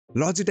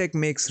Logitech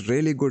makes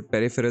really good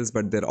peripherals,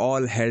 but they're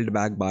all held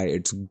back by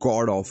its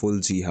god-awful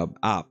G Hub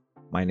app.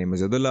 My name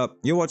is Abdullah,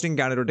 you're watching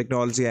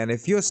Candid.Technology, and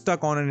if you're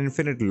stuck on an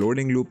infinite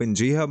loading loop in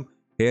G Hub,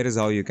 here is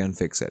how you can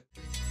fix it.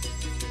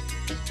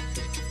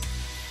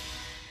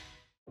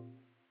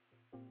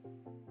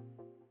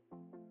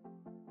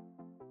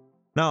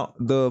 Now,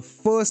 the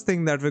first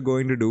thing that we're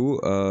going to do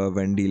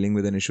when dealing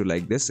with an issue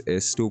like this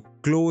is to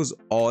close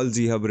all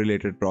G Hub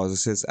related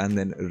processes and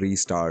then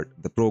restart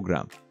the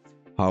program.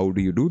 How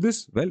do you do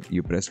this? Well,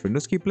 you press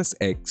Windows key plus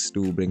X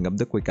to bring up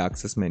the quick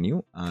access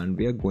menu, and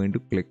we are going to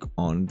click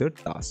on the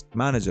task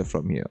manager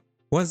from here.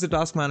 Once the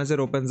task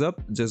manager opens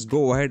up, just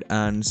go ahead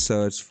and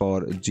search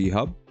for G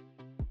Hub.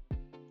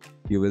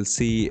 You will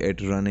see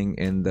it running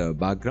in the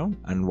background,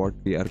 and what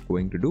we are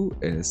going to do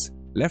is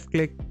left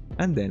click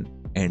and then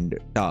end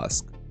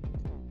task.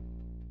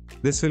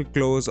 This will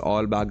close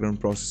all background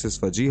processes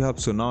for G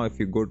Hub. So now if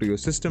you go to your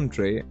system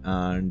tray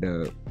and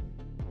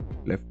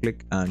left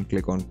click and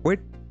click on quit,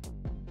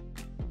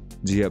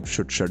 G Hub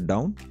should shut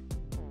down,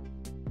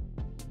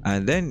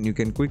 and then you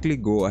can quickly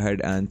go ahead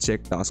and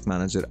check task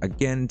manager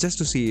again just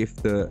to see if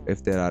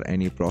there are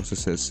any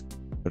processes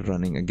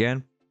running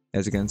again.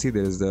 As you can see,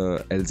 there is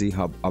the LG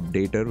Hub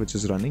updater which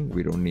is running.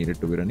 We don't need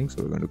it to be running,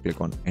 so we're going to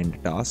click on end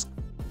task.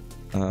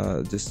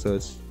 Just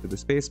search to the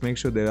space, make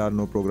sure there are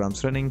no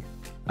programs running,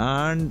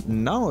 and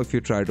now if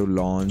you try to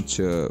launch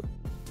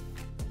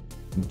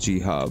G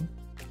Hub,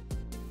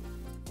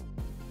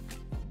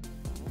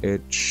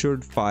 it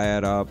should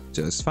fire up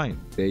just fine.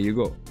 There you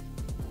go.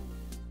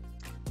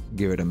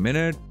 Give it a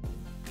minute,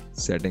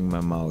 setting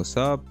my mouse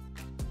up,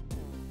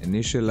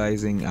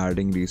 initializing,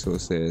 adding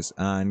resources,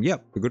 and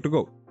yep, we're good to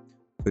go.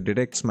 So it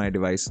detects my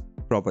device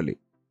properly.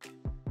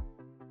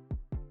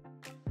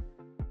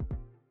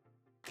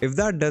 If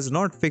that does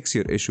not fix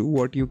your issue,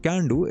 what you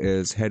can do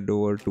is head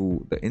over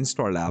to the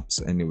installed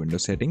apps in your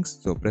Windows settings.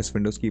 So press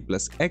Windows key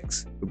plus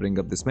X to bring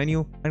up this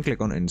menu and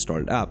click on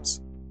installed apps.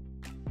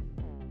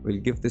 We'll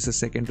give this a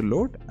second to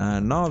load,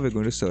 and now we're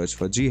going to search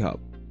for G Hub.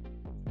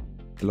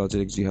 The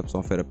Logitech G Hub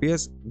software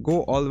appears.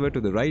 Go all the way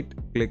to the right,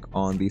 click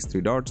on these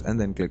three dots and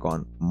then click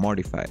on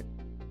modify.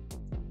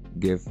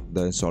 Give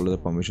the installer the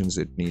permissions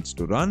it needs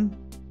to run.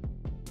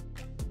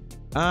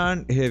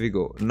 And here we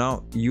go.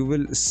 Now you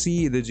will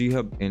see the G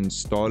Hub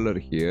installer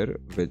here,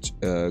 which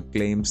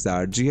claims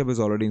that G Hub is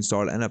already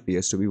installed and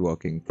appears to be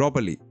working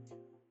properly.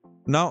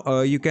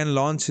 Now you can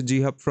launch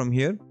G Hub from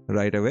here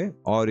right away,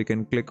 or you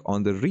can click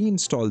on the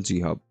reinstall G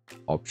Hub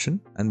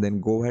option and then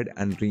go ahead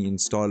and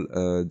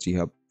reinstall G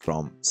Hub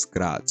from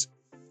scratch.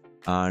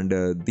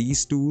 And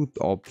these two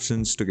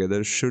options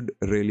together should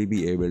really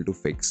be able to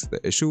fix the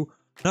issue.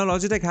 Now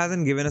Logitech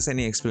hasn't given us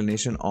any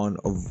explanation on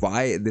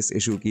why this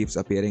issue keeps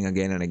appearing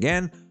again and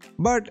again,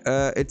 but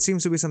it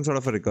seems to be some sort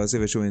of a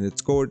recursive issue in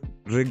its code.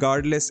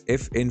 Regardless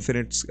if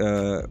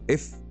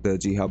the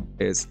G Hub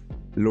is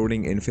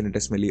loading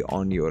infinitesimally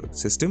on your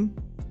system,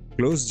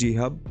 close G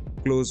Hub,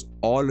 close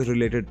all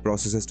related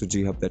processes to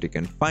G Hub that you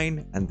can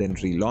find, and then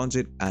relaunch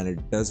it, and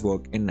it does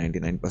work in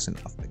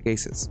 99% of the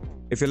cases.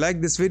 If you like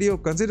this video,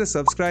 consider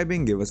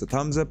subscribing, give us a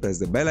thumbs up, press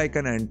the bell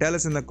icon, and tell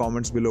us in the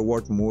comments below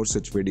what more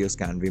such videos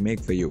can we make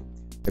for you.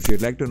 If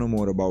you'd like to know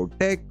more about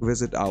tech,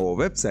 visit our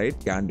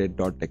website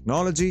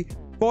Candid.Technology,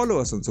 follow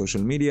us on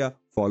social media,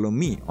 follow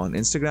me on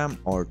Instagram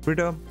or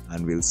Twitter,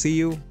 and we'll see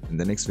you in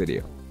the next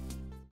video.